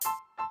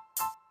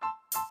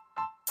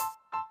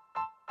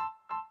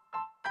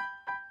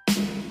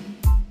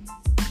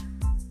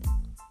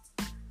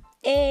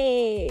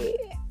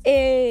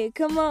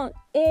come on.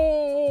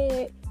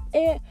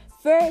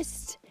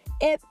 First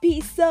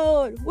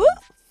episode. Woo!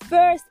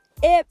 First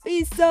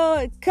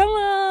episode. Come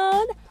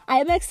on. I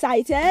am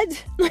excited.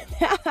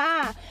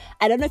 I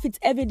don't know if it's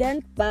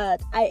evident,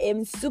 but I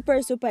am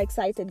super, super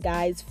excited,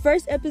 guys.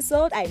 First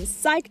episode. I am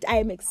psyched. I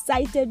am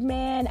excited,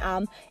 man.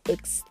 I'm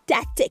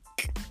ecstatic,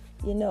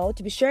 to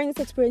be sharing this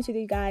experience with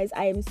you guys.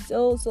 I am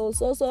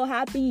so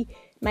happy.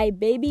 My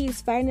baby is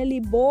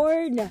finally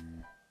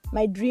born.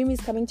 My dream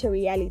is coming to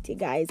reality,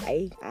 guys.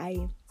 I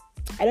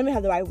don't even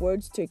have the right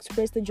words to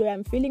express the joy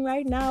I'm feeling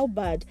right now,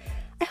 but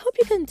I hope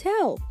you can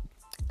tell.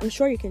 I'm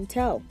sure you can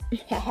tell.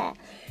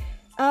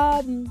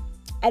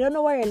 I don't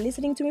know where you're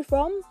listening to me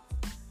from.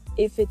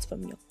 If it's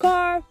from your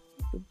car,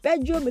 your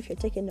bedroom, if you're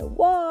taking a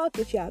walk,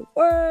 if you're at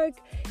work,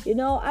 I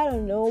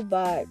don't know,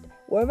 but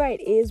wherever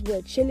it is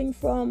we're chilling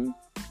from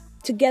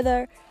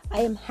together,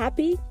 I am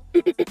happy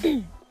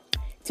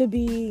to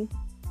be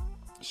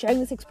sharing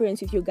this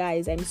experience with you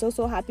guys. I'm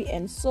so happy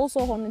and so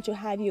honored to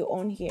have you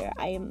on here.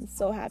 I am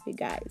so happy,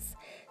 guys.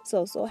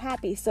 So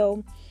happy.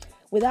 So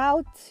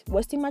without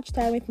wasting much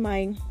time with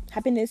my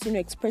happiness,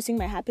 expressing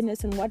my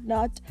happiness and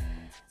whatnot,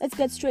 let's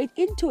get straight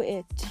into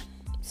it.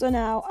 So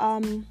now,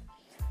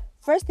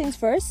 first things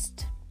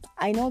first,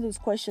 I know those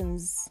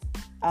questions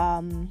that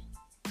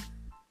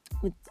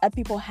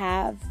people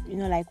have,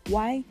 like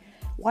why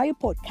are you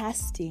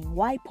podcasting?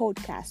 Why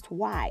podcast?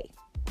 Why?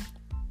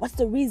 What's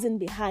the reason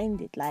behind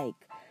it? Like,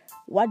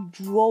 what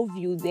drove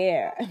you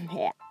there?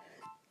 Yeah.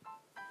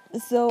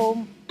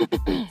 So,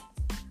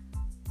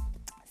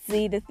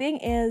 see, the thing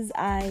is,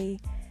 I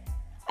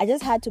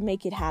just had to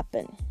make it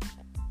happen.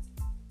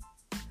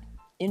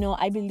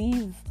 I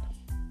believe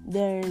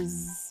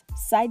there's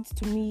sides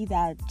to me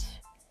that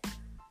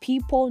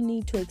people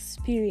need to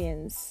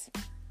experience.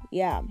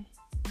 Yeah.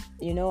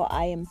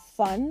 I am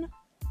fun.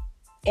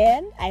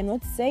 And I'm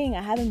not saying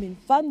I haven't been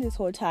fun this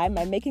whole time.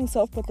 I'm making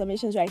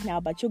self-proclamations right now,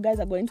 but you guys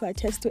are going to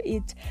attest to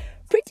it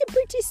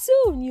pretty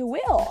soon. You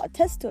will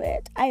attest to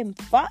it. I am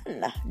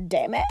fun.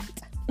 Damn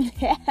it.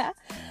 Yeah.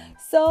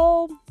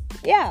 So,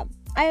 yeah.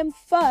 I am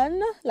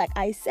fun. Like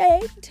I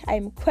said, I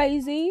am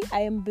crazy.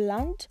 I am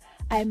blunt.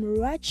 I am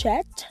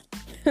ratchet.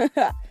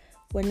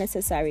 When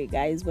necessary,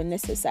 guys. When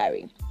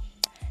necessary.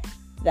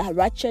 The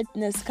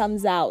ratchetness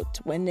comes out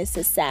when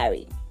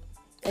necessary.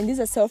 And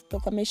these are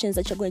self-proclamations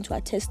that you're going to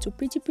attest to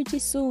pretty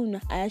soon,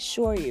 I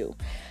assure you.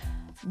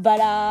 But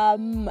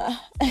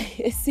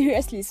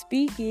seriously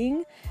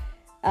speaking,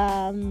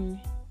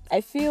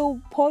 I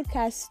feel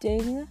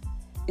podcasting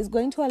is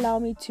going to allow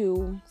me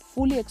to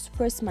fully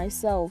express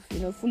myself,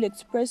 fully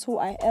express who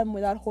I am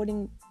without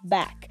holding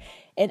back.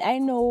 And I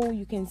know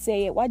you can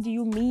say, what do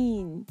you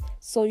mean?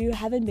 So you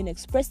haven't been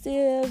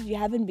expressive, you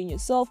haven't been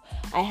yourself.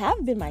 I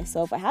have been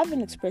myself, I have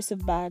been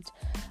expressive, but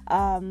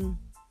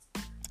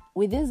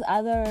with these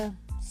other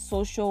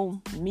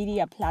social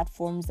media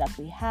platforms that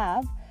we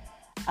have,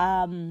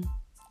 I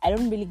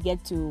don't really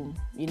get to,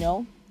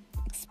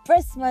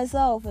 express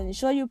myself and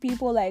show you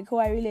people like who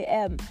I really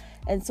am.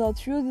 And so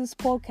through this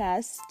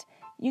podcast,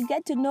 you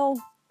get to know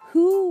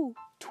who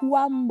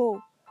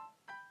Twambo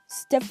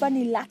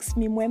Stephanie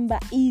Laxmi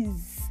Mwemba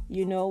is,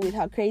 with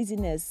her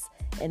craziness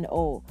and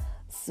all.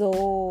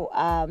 So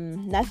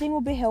nothing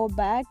will be held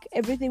back.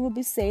 Everything will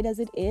be said as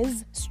it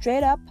is,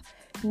 straight up,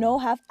 no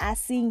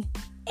half-assing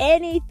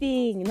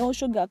anything, no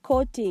sugar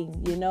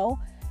coating,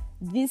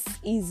 This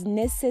is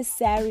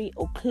necessary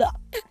o'clock.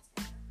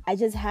 I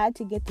just had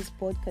to get this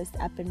podcast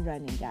up and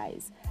running,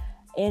 guys.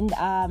 And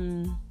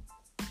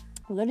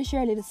we're going to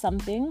share a little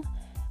something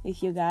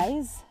with you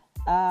guys.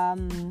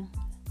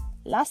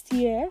 Last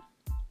year,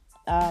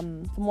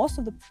 for most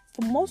of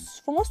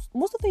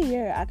the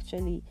year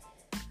actually,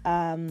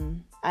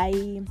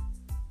 I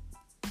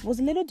was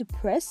a little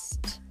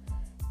depressed.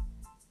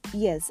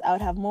 Yes, I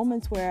would have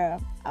moments where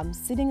I'm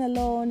sitting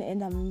alone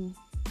and I'm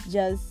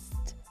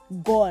just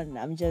gone.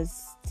 I'm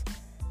just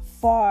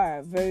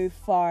far, very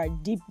far,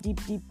 deep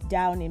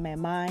down in my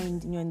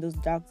mind, in those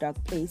dark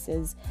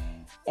places.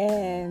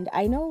 And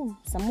I know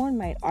someone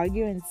might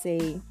argue and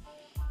say,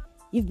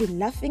 you've been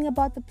laughing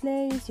about the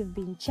place, you've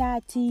been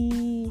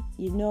chatty,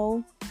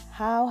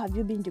 how have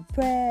you been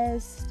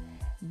depressed?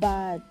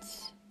 But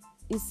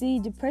you see,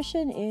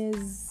 depression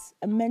is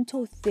a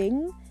mental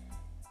thing.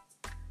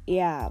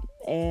 Yeah,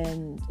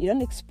 and you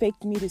don't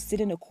expect me to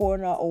sit in a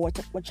corner or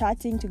we're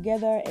chatting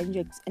together and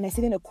I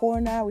sit in a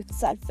corner with a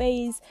sad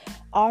face,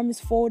 arms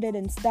folded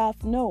and stuff.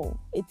 No,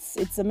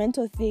 it's a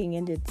mental thing,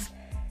 and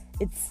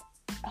it's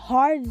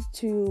hard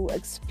to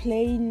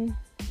explain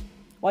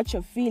what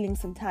you're feeling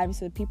sometimes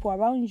to the people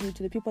around you,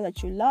 to the people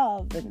that you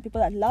love and the people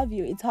that love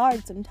you. It's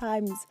hard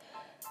sometimes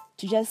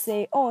to just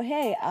say, oh,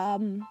 hey,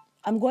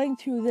 I'm going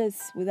through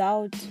this,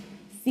 without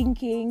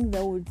thinking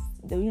they would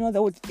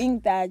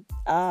think that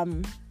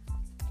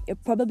you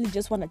probably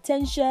just want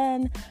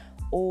attention,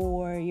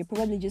 or you're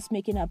probably just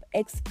making up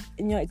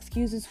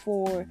excuses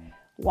for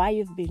why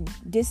you've been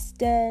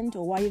distant,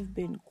 or why you've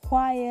been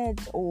quiet,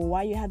 or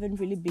why you haven't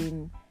really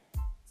been,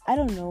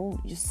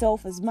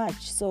 yourself as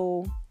much.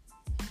 So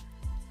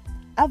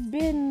I've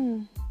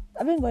been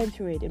I've been going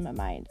through it in my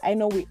mind. I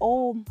know we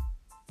all,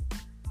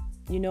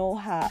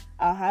 are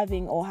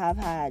having or have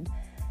had,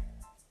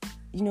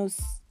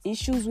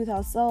 issues with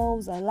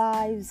ourselves, our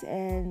lives,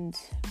 and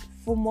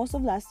for most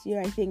of last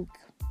year, I think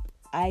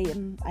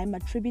I'm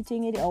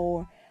attributing it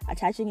or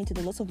attaching it to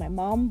the loss of my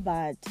mom,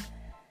 but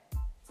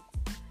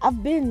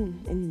I've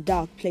been in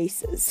dark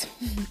places.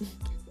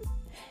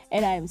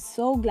 And I'm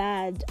so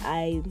glad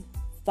I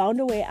found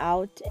a way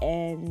out,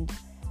 and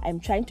I'm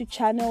trying to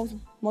channel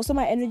most of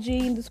my energy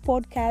in this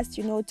podcast,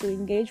 to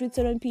engage with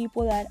certain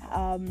people that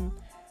are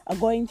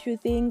going through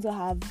things or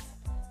have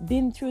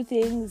been through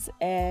things.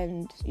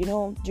 And,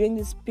 during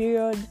this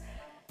period,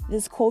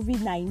 this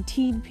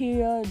COVID-19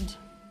 period,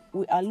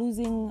 we are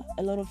losing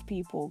a lot of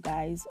people,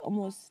 guys.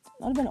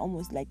 Not even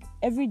almost, like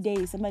every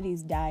day somebody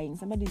is dying.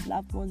 Somebody's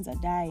loved ones are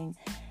dying.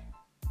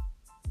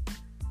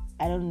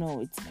 I don't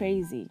know. It's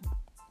crazy.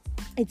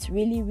 It's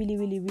really, really,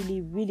 really,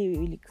 really, really,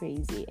 really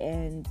crazy.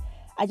 And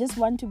I just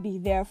want to be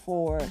there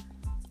for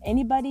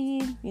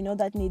anybody,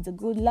 that needs a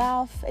good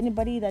laugh,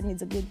 anybody that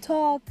needs a good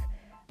talk.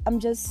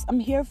 I'm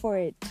here for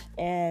it.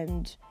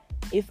 And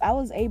if I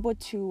was able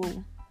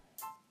to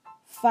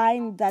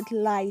find that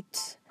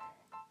light,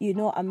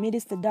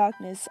 amidst the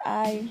darkness,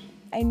 I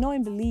know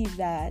and believe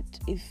that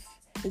if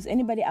there's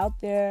anybody out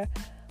there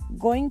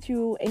going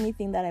through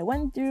anything that I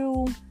went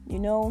through,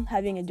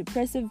 having a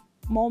depressive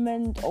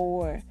moment,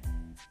 or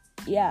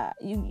I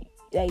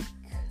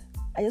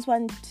just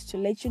want to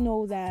let you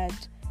know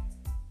that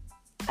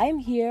I'm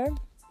here.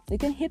 You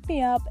can hit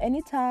me up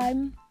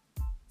anytime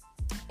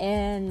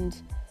and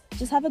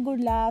just have a good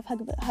laugh,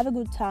 have a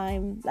good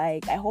time.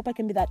 Like, I hope I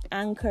can be that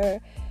anchor,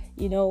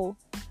 to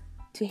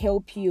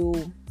help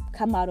you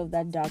come out of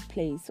that dark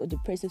place or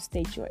depressive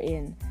state you're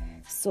in.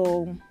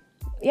 So,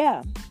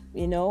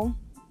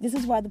 this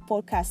is why the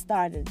podcast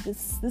started.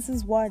 This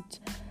is what,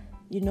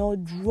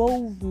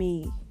 drove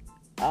me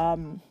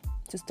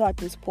to start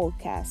this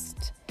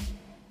podcast.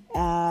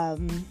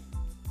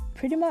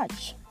 Pretty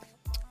much.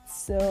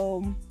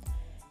 So,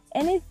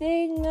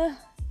 anything,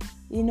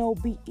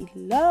 be it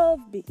love,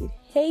 be it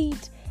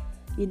hate,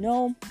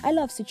 I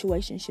love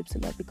situationships a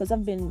lot because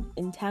I've been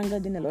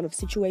entangled in a lot of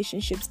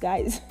situationships,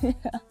 guys.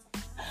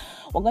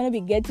 We're going to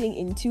be getting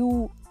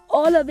into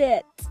all of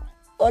it,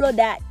 all of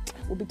that.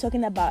 We'll be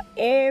talking about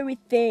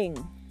everything.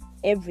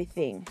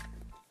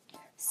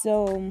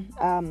 So,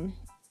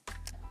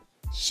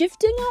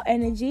 shifting our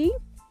energy,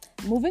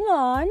 moving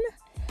on.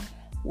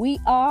 We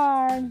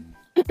are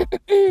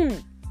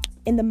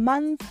in the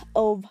month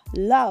of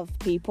love,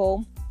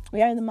 people.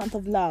 We are in the month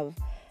of love.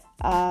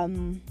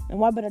 And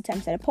what better time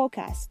to start a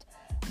podcast?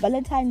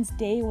 Valentine's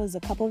Day was a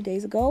couple of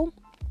days ago,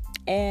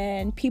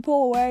 and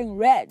people were wearing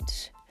red.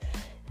 It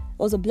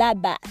was a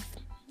bloodbath.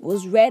 It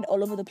was red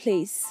all over the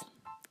place,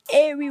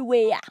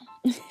 everywhere.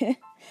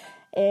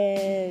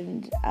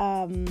 And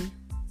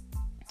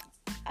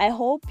I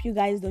hope you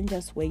guys don't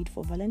just wait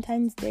for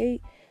Valentine's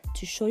Day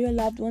to show your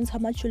loved ones how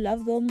much you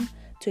love them,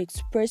 to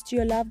express to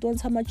your loved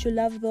ones how much you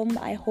love them.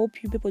 I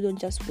hope you people don't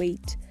just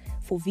wait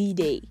for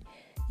V-Day.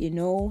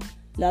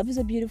 Love is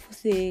a beautiful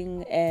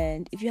thing,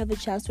 and if you have a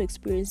chance to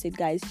experience it,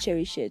 guys,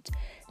 cherish it.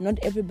 Not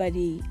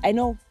everybody, I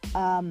know,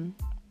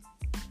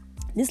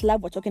 this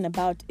love we're talking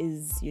about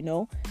is,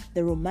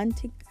 the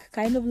romantic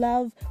kind of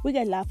love. We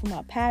get love from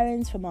our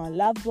parents, from our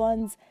loved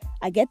ones.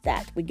 I get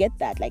that. We get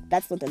that. Like,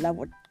 that's not the love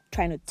we're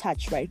trying to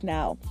touch right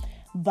now.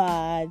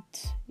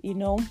 But,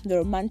 the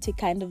romantic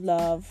kind of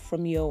love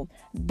from your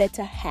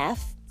better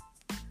half.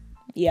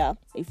 Yeah,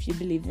 if you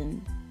believe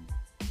in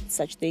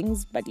such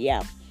things. But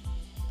yeah.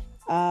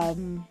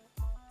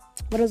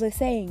 What was I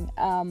saying?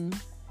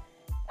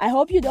 I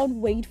hope you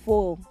don't wait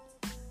for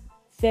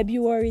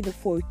February the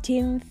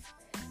 14th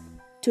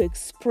to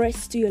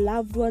express to your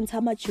loved ones how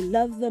much you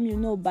love them,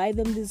 buy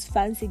them these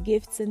fancy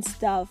gifts and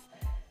stuff.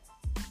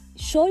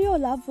 Show your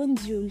loved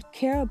ones you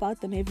care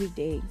about them every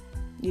day,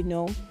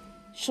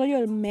 Show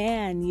your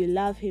man you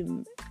love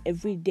him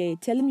every day.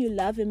 Tell him you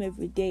love him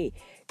every day.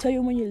 Tell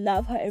your woman you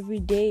love her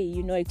every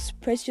day.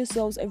 Express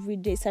yourselves every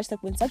day, such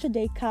that when such a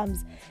day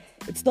comes,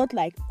 it's not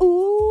like,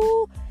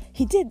 ooh,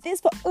 he did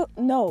this, but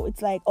no,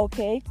 it's like,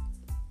 okay,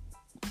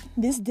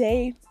 this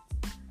day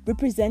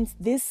represents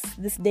this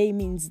day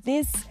means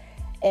this,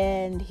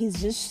 and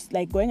he's just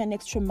like going an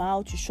extra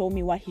mile to show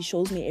me what he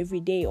shows me every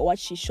day, or what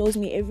she shows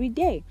me every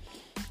day.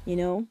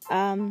 Personally,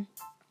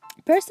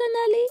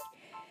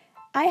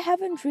 I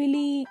haven't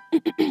really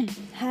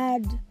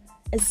had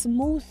a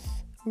smooth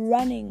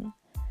running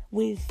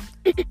with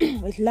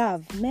with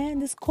love. Man,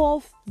 this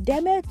cough,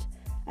 damn it.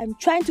 I'm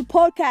trying to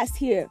podcast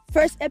here.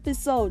 First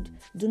episode.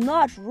 Do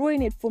not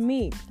ruin it for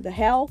me. The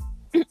hell?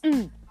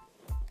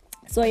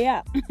 So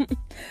yeah.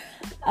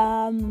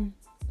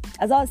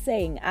 As I was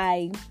saying,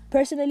 I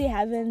personally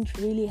haven't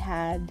really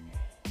had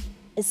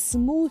a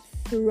smooth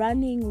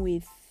running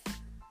with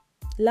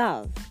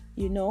love,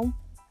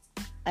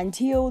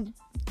 until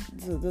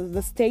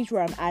the stage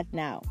where I'm at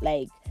now.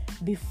 Like,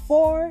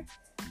 before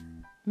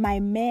my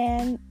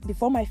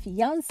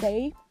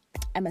fiance,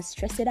 I must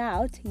stress it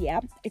out.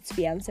 Yeah, it's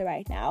fiance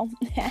right now.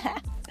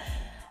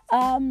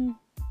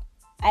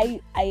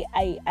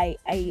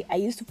 I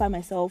used to find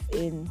myself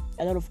in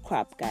a lot of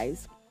crap,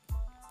 guys,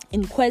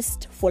 in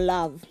quest for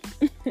love.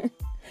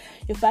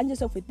 You find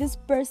yourself with this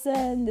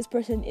person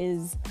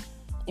is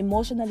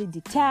emotionally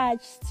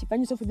detached. You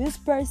find yourself with this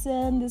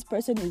person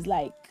is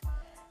like,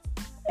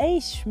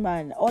 ish,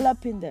 man, all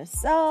up in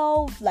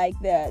themselves, like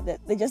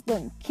they just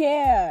don't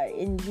care,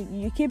 and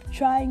you keep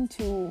trying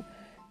to,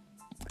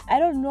 I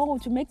don't know,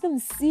 to make them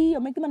see or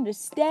make them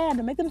understand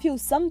or make them feel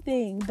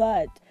something,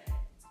 but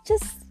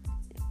just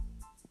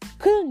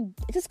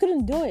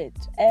couldn't do it.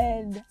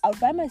 And I'll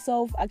find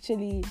myself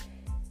actually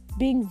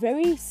being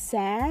very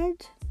sad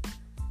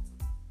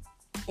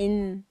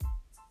in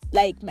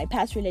like my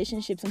past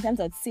relationships. Sometimes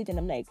I'd sit and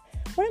I'm like,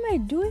 what am I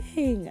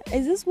doing?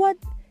 Is this what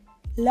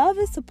love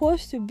is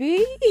supposed to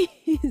be?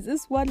 Is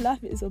this what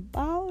love is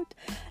about?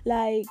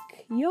 Like,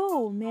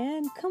 yo,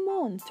 man, come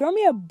on, throw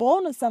me a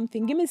bone or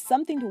something, give me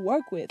something to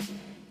work with,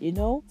 you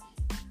know.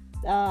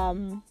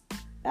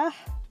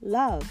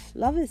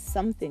 Love is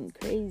something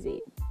crazy.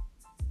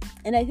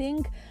 And I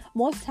think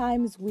most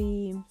times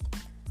we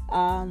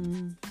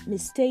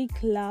mistake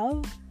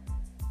love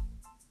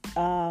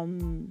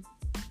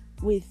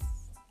with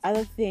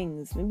other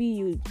things. Maybe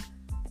you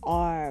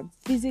are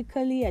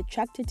physically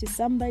attracted to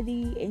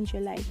somebody and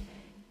you're like,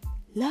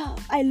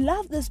 I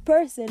love this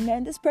person,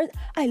 man,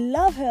 I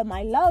love him.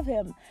 I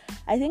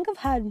think I've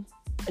had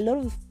a lot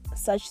of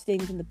such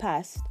things in the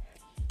past.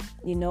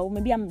 You know,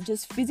 maybe I'm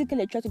just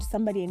physically attracted to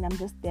somebody and I'm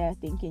just there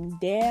thinking,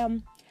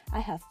 damn, I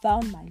have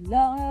found my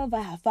love.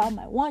 I have found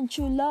my one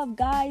true love,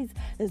 guys.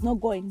 There's no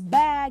going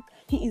back.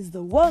 He is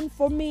the one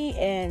for me.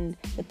 And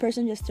the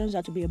person just turns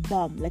out to be a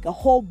bum, like a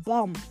whole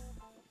bum,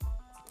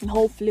 a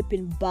whole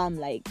flipping bum.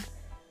 Like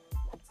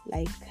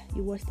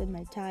you wasted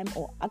my time.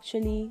 Or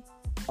actually,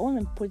 I want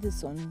to put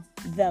this on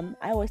them.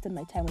 I wasted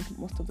my time with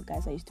most of the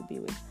guys I used to be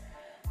with.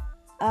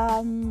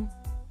 Well,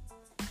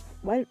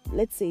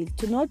 let's say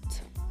to not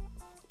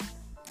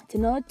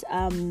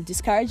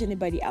discourage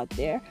anybody out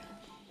there.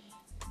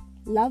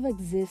 Love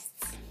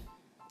exists,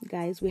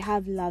 guys. We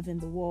have love in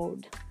the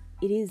world.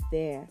 It is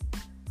there.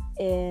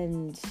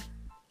 And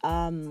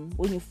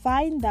when you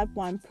find that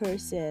one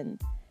person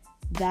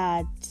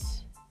that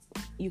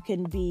you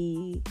can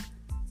be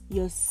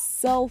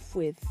yourself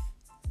with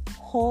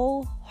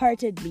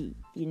wholeheartedly,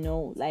 you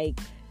know, like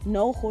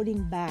no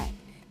holding back,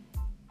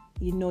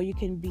 you know, you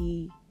can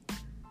be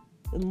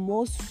the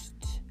most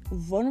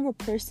vulnerable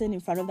person in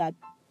front of that,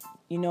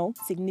 you know,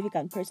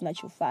 significant person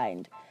that you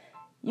find.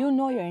 You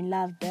know you're in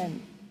love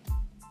then.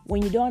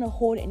 When you don't want to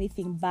hold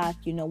anything back,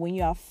 you know, when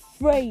you're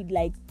afraid,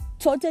 like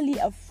totally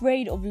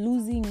afraid of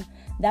losing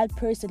that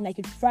person, like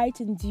it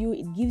frightens you,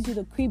 it gives you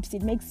the creeps,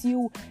 it makes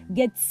you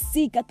get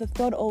sick at the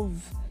thought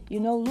of, you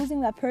know,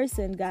 losing that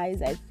person,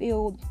 guys. I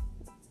feel,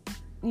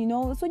 you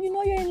know, so you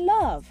know you're in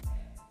love.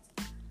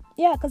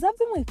 Yeah, because I've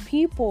been with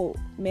people,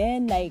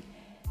 man, like,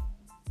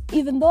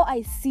 even though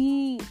I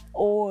see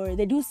or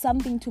they do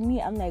something to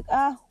me, I'm like,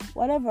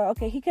 whatever,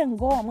 okay, he can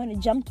go. I'm gonna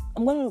jump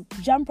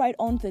right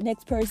on to the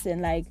next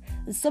person. Like,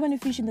 there's so many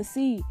fish in the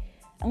sea.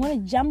 I'm gonna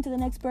jump to the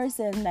next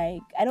person.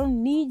 Like, I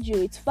don't need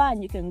you. It's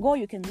fine. You can go.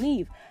 You can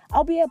leave.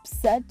 I'll be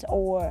upset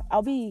or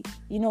I'll be,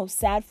 you know,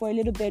 sad for a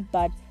little bit,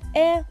 but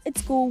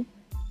it's cool.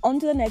 On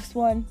to the next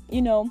one.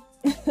 You know,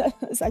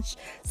 such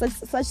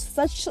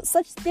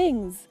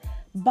things.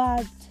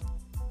 But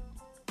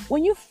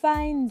when you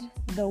find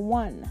the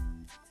one,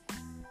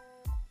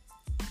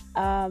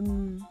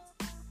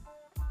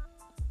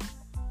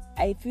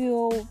 I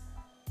feel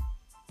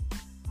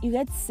you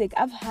get sick.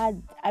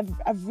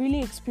 I've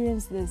really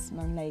experienced this,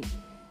 man. Like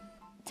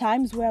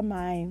times where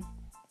my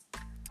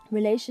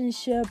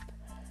relationship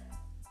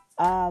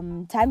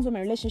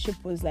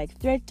was like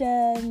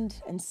threatened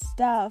and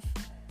stuff.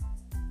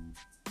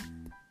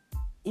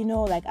 You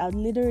know, like I would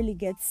literally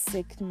get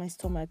sick to my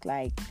stomach,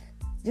 like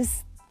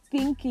just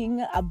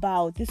thinking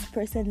about this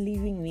person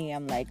leaving me.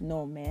 I'm like,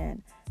 no,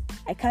 man,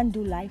 I can't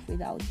do life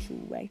without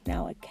you right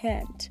now. I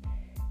can't.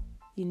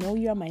 You know,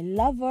 you're my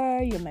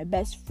lover, you're my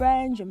best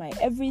friend, you're my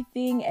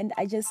everything, and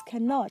I just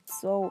cannot.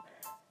 So,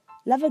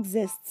 love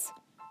exists.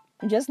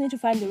 You just need to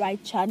find the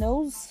right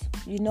channels,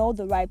 you know,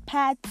 the right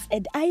paths,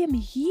 and I am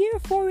here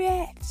for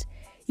it.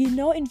 You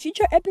know, in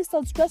future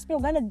episodes, trust me,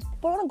 we're gonna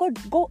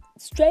go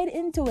straight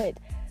into it.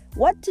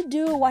 What to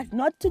do, what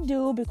not to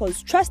do,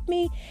 because trust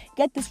me,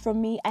 get this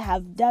from me, I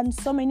have done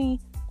so many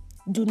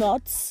do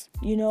nots,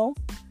 you know.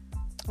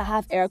 I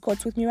have air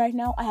quotes with me right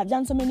now. I have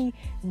done so many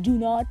do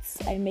nots.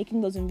 I'm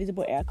making those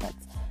invisible air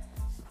quotes.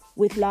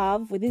 With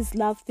love, with this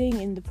love thing,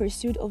 in the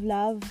pursuit of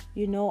love,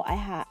 you know, I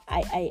have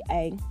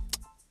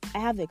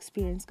the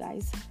experience,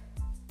 guys.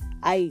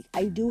 I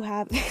do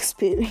have the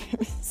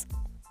experience.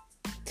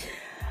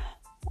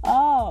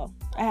 I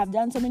have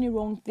done so many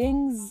wrong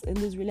things in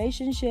these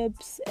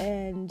relationships,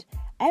 and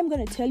I'm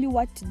gonna tell you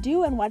what to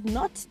do and what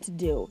not to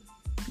do.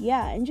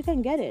 Yeah, and you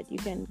can get it. You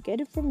can get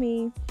it from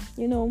me.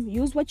 You know,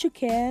 use what you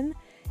can.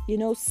 You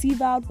know,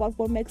 sieve out what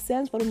will make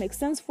sense, what will make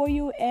sense for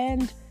you,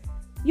 and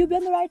you'll be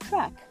on the right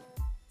track.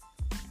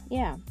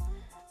 Yeah.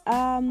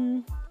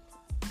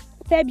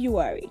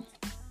 February.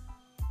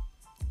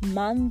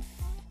 month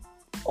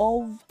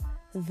of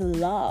the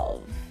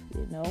love,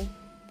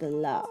 the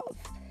love.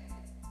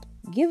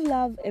 Give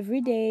love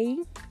every day.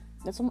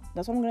 That's what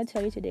I'm going to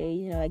tell you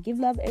today. I give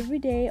love every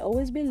day.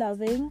 Always be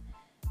loving.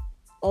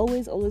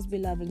 Always be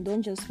loving.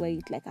 Don't just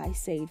wait, like I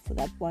said, for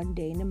that one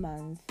day in a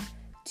month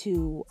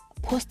to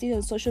post it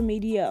on social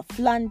media,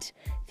 flaunt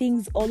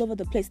things all over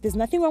the place. There's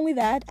nothing wrong with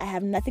that. I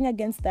have nothing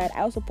against that.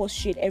 I also post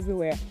shit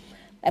everywhere.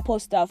 I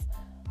post stuff,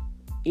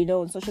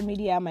 on social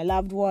media, my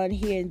loved one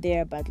here and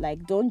there, but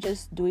don't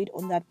just do it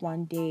on that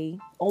one day.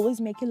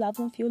 Always make your loved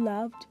one feel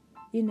loved,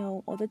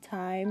 all the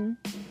time.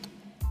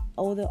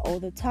 All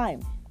the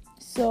time.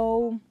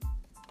 So,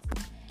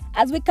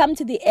 as we come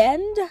to the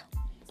end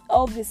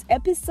of this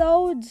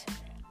episode,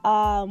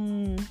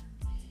 I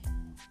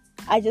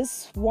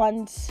just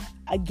want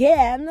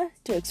again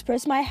to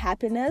express my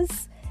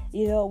happiness,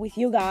 with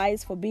you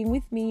guys, for being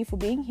with me, for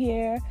being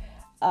here,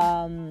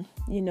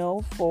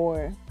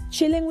 for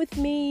chilling with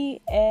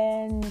me,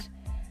 and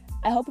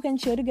I hope we can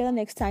chill together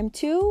next time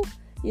too,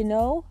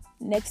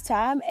 next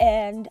time.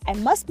 And I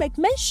must make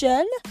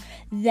mention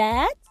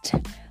that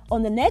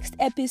on the next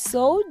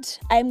episode,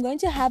 I'm going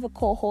to have a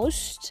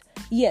co-host.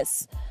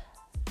 Yes,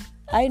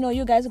 I know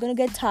you guys are going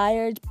to get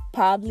tired,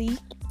 probably.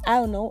 I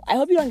don't know. I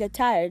hope you don't get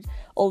tired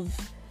of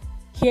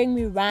hearing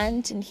me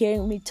rant and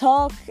hearing me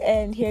talk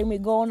and hearing me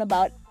go on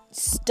about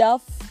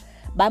stuff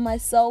by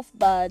myself.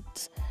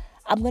 But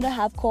I'm going to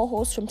have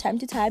co-hosts from time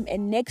to time.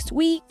 And next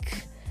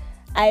week,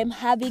 I am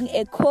having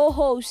a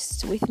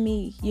co-host with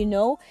me,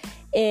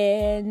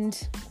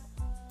 And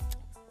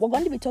we're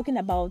going to be talking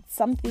about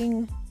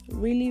something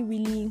really,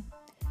 really,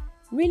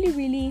 really,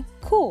 really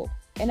cool.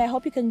 And I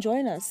hope you can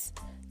join us.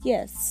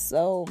 Yes,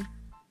 so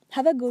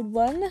have a good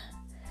one.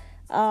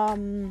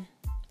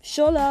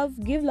 Show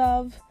love, give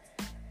love.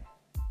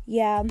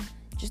 Yeah,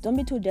 just don't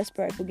be too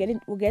desperate.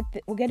 We'll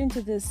get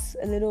into this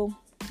a little,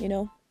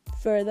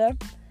 further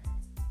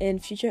in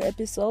future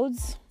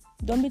episodes.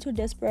 Don't be too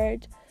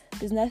desperate.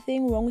 There's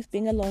nothing wrong with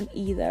being alone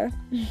either.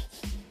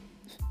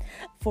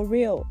 For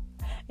real.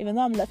 Even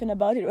though I'm laughing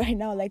about it right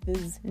now,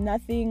 there's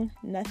nothing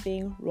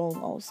wrong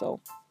also.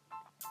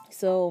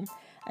 So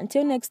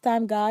until next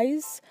time,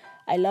 guys,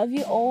 I love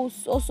you all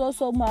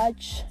so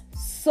much,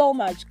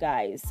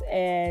 guys.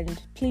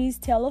 And please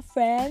tell a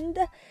friend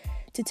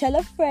to tell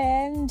a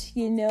friend,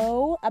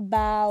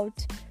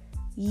 about,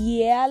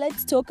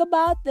 let's talk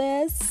about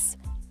this.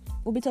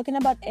 We'll be talking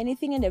about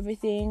anything and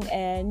everything.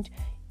 And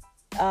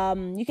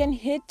you can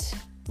hit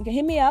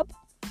me up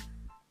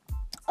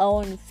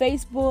on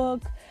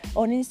Facebook,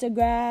 on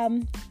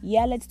Instagram.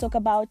 Let's talk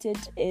about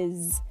it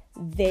is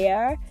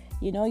there.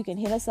 You can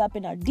hit us up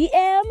in our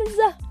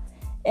DMs.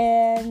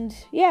 And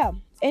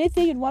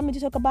anything you'd want me to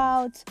talk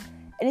about,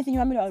 anything you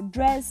want me to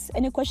address,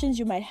 any questions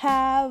you might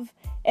have,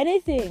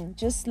 anything,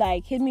 just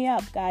hit me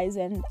up, guys,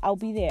 and I'll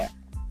be there.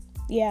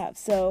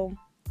 So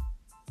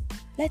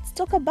let's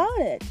talk about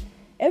it.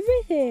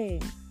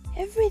 Everything.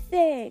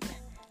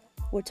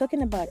 We're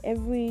talking about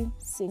every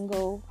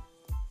single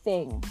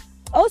thing.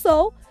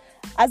 Also,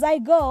 as I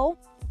go,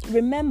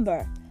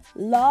 remember,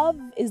 love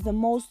is the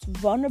most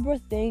vulnerable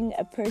thing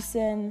a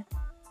person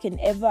can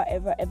ever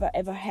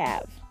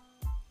have.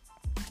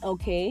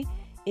 Okay?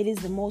 It is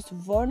the most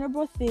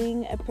vulnerable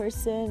thing a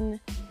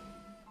person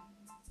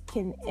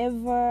can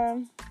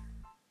ever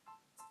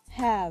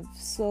have.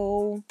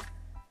 So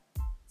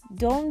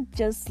don't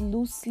just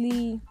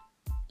loosely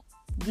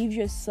give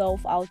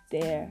yourself out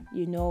there,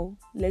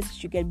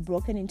 lest you get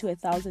broken into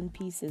 1,000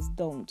 pieces.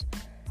 Don't.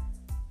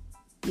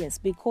 Yes,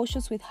 be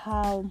cautious with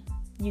how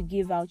you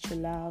give out your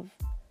love.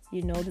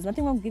 There's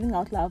nothing wrong with giving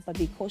out love, but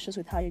be cautious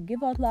with how you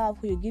give out love,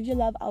 who you give your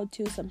love out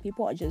to. Some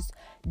people are just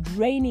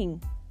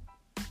draining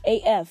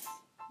AF,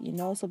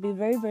 so be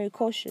very, very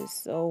cautious.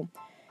 So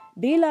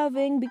be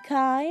loving, be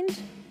kind,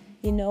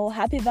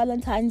 happy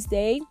Valentine's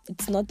Day.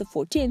 It's not the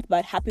 14th,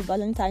 but happy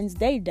Valentine's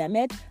Day, damn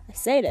it. I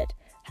said it.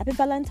 Happy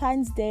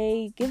Valentine's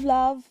Day. Give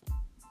love,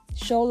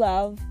 show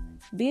love,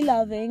 be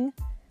loving.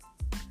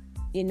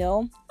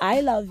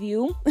 I love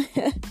you.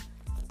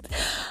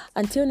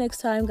 Until next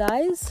time,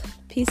 guys,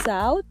 peace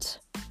out.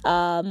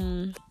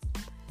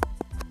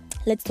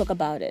 Let's talk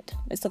about it.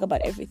 Let's talk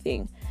about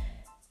everything.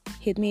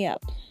 Hit me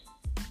up.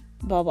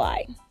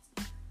 Bye-bye.